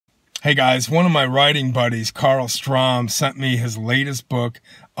Hey guys, one of my writing buddies, Carl Strom, sent me his latest book,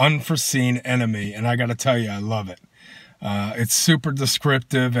 Unforeseen Enemy, and I got to tell you, I love it. It's super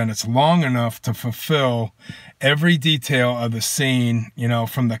descriptive, and it's long enough to fulfill every detail of the scene, you know,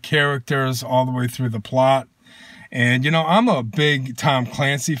 from the characters all the way through the plot. And, you know, I'm a big Tom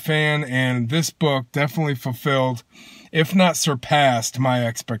Clancy fan, and this book definitely fulfilled, if not surpassed, my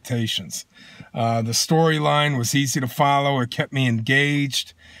expectations. The storyline was easy to follow. It kept me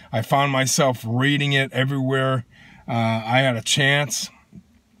engaged. I found myself reading it everywhere I had a chance.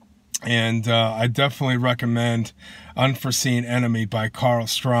 And I definitely recommend Unforeseen Enemy by Carl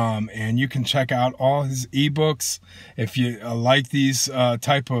Strom. And you can check out all his ebooks if you like these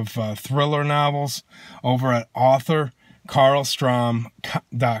type of thriller novels over at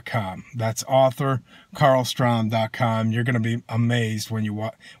authorcarlstrom.com. That's authorcarlstrom.com. You're going to be amazed when you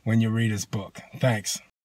read his book. Thanks.